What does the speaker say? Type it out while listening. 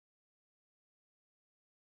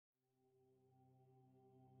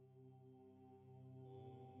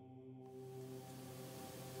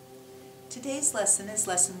Today's lesson is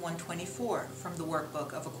Lesson 124 from the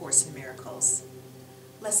Workbook of A Course in Miracles.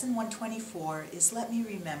 Lesson 124 is Let me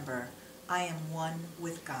remember I am one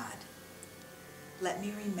with God. Let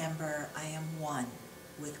me remember I am one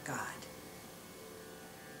with God.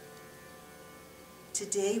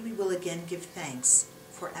 Today we will again give thanks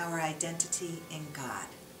for our identity in God.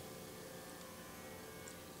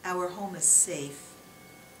 Our home is safe,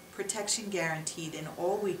 protection guaranteed in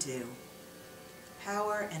all we do,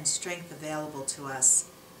 power and strength available to us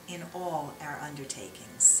in all our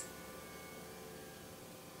undertakings.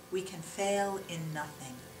 We can fail in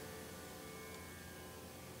nothing.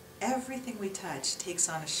 Everything we touch takes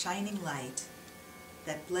on a shining light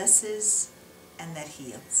that blesses and that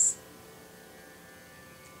heals.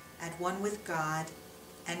 At one with God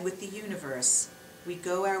and with the universe, we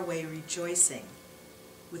go our way rejoicing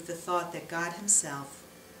with the thought that God Himself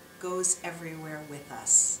goes everywhere with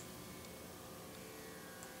us.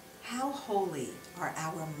 How holy are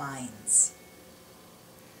our minds!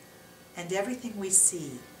 And everything we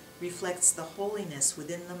see reflects the holiness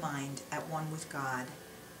within the mind at one with God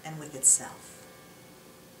and with itself.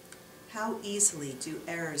 How easily do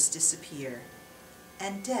errors disappear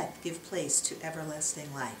and death give place to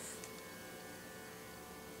everlasting life.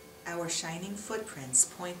 Our shining footprints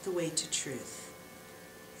point the way to truth,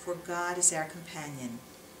 for God is our companion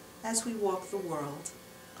as we walk the world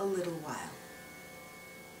a little while.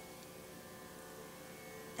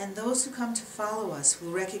 And those who come to follow us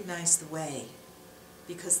will recognize the way,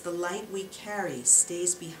 because the light we carry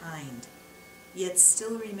stays behind, yet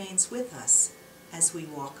still remains with us as we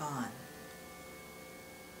walk on.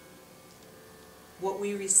 What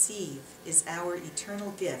we receive is our eternal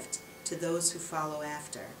gift to those who follow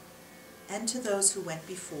after, and to those who went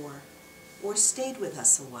before or stayed with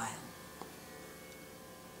us a while.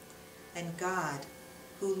 And God,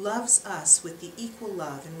 who loves us with the equal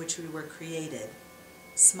love in which we were created,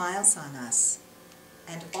 smiles on us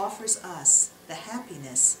and offers us the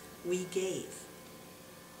happiness we gave.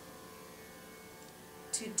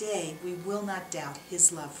 Today we will not doubt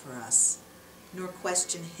His love for us, nor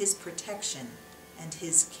question His protection and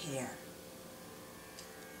His care.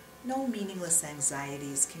 No meaningless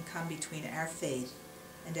anxieties can come between our faith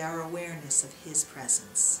and our awareness of His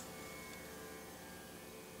presence.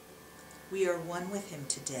 We are one with Him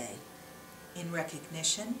today, in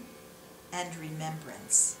recognition and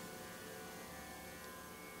remembrance.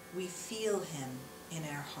 We feel Him in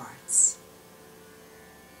our hearts.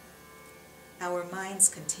 Our minds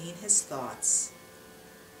contain His thoughts.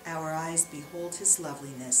 Our eyes behold His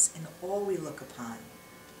loveliness in all we look upon.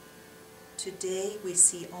 Today we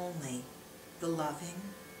see only the loving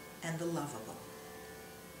and the lovable.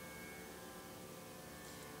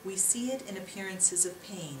 We see it in appearances of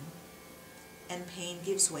pain, and pain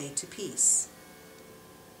gives way to peace.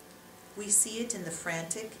 We see it in the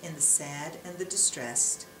frantic, in the sad, and the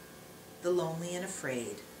distressed, the lonely and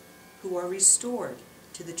afraid, who are restored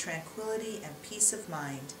to the tranquility and peace of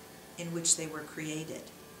mind in which they were created.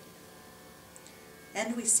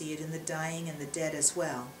 And we see it in the dying and the dead as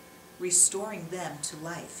well, restoring them to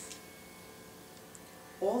life.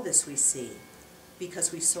 All this we see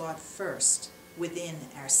because we saw it first within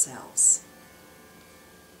ourselves.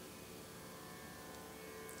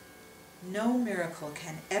 No miracle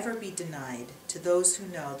can ever be denied to those who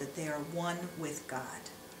know that they are one with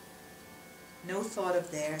God. No thought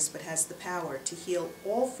of theirs but has the power to heal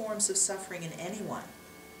all forms of suffering in anyone,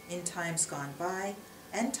 in times gone by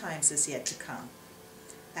and times as yet to come,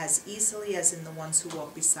 as easily as in the ones who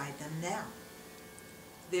walk beside them now.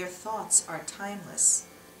 Their thoughts are timeless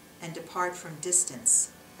and depart from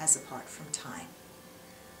distance as apart from time.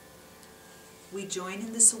 We join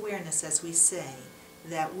in this awareness as we say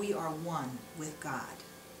that we are one with God.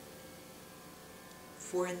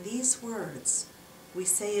 For in these words, we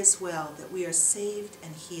say as well that we are saved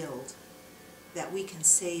and healed, that we can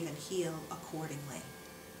save and heal accordingly.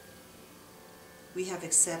 We have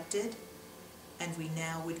accepted, and we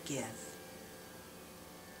now would give.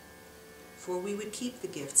 For we would keep the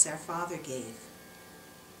gifts our Father gave.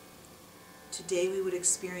 Today we would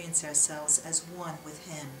experience ourselves as one with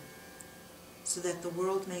Him, so that the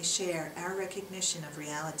world may share our recognition of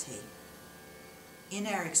reality. In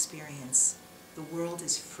our experience, the world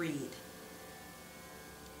is freed.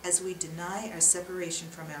 As we deny our separation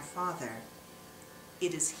from our Father,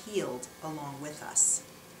 it is healed along with us.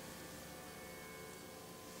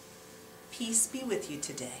 Peace be with you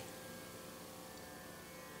today.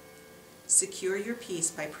 Secure your peace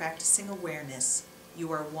by practicing awareness.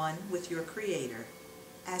 You are one with your Creator,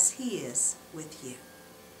 as He is with you.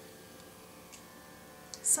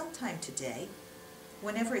 Sometime today,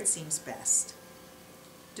 whenever it seems best,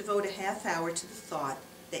 Devote a half hour to the thought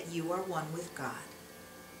that you are one with God.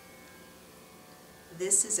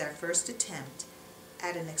 This is our first attempt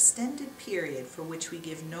at an extended period for which we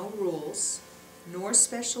give no rules nor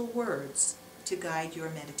special words to guide your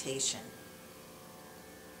meditation.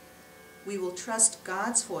 We will trust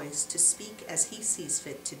God's voice to speak as He sees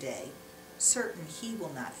fit today, certain He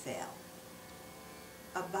will not fail.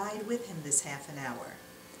 Abide with Him this half an hour.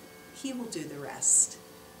 He will do the rest.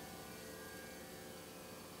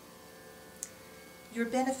 Your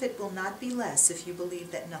benefit will not be less if you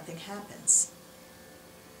believe that nothing happens.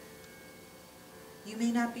 You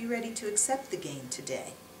may not be ready to accept the gain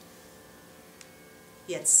today.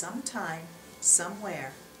 Yet sometime,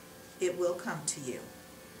 somewhere, it will come to you.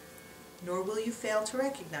 Nor will you fail to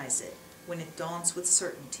recognize it when it dawns with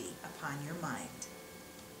certainty upon your mind.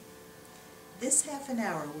 This half an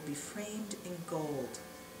hour will be framed in gold,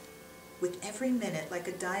 with every minute like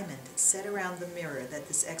a diamond set around the mirror that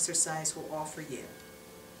this exercise will offer you.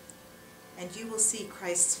 And you will see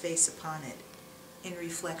Christ's face upon it in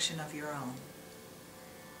reflection of your own.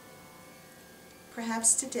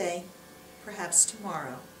 Perhaps today, perhaps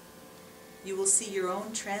tomorrow, you will see your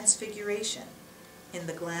own transfiguration in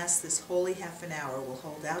the glass this holy half an hour will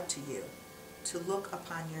hold out to you to look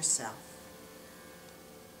upon yourself.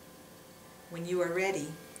 When you are ready,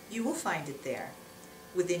 you will find it there,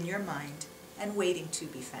 within your mind and waiting to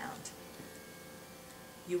be found.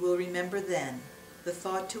 You will remember then the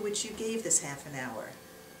thought to which you gave this half an hour,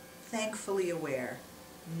 thankfully aware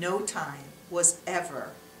no time was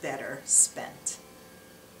ever better spent.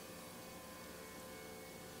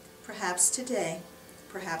 Perhaps today,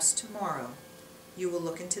 perhaps tomorrow, you will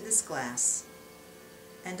look into this glass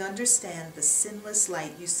and understand the sinless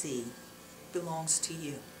light you see belongs to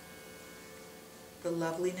you. The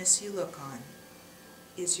loveliness you look on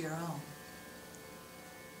is your own.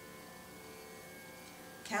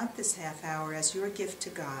 Count this half hour as your gift to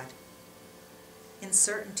God, in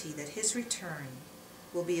certainty that His return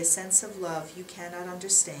will be a sense of love you cannot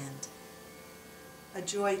understand, a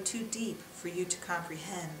joy too deep for you to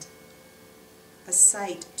comprehend, a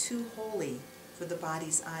sight too holy for the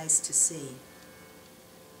body's eyes to see.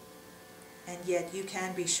 And yet you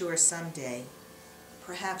can be sure someday,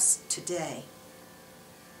 perhaps today,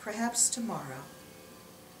 perhaps tomorrow,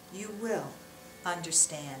 you will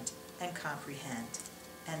understand and comprehend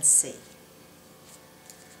and see.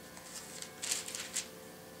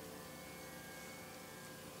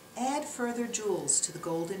 Add further jewels to the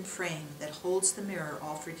golden frame that holds the mirror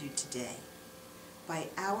offered you today by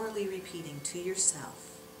hourly repeating to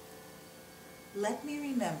yourself, "Let me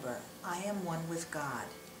remember I am one with God,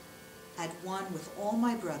 at one with all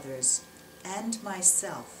my brothers and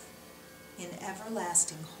myself in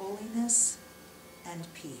everlasting holiness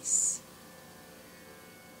and peace."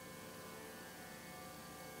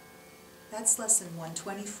 That's lesson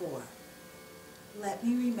 124. Let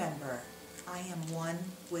me remember I am one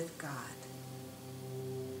with God.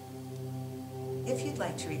 If you'd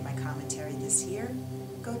like to read my commentary this year,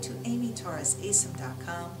 go to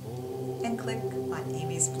amytorresasum.com and click on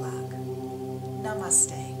Amy's blog.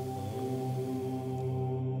 Namaste.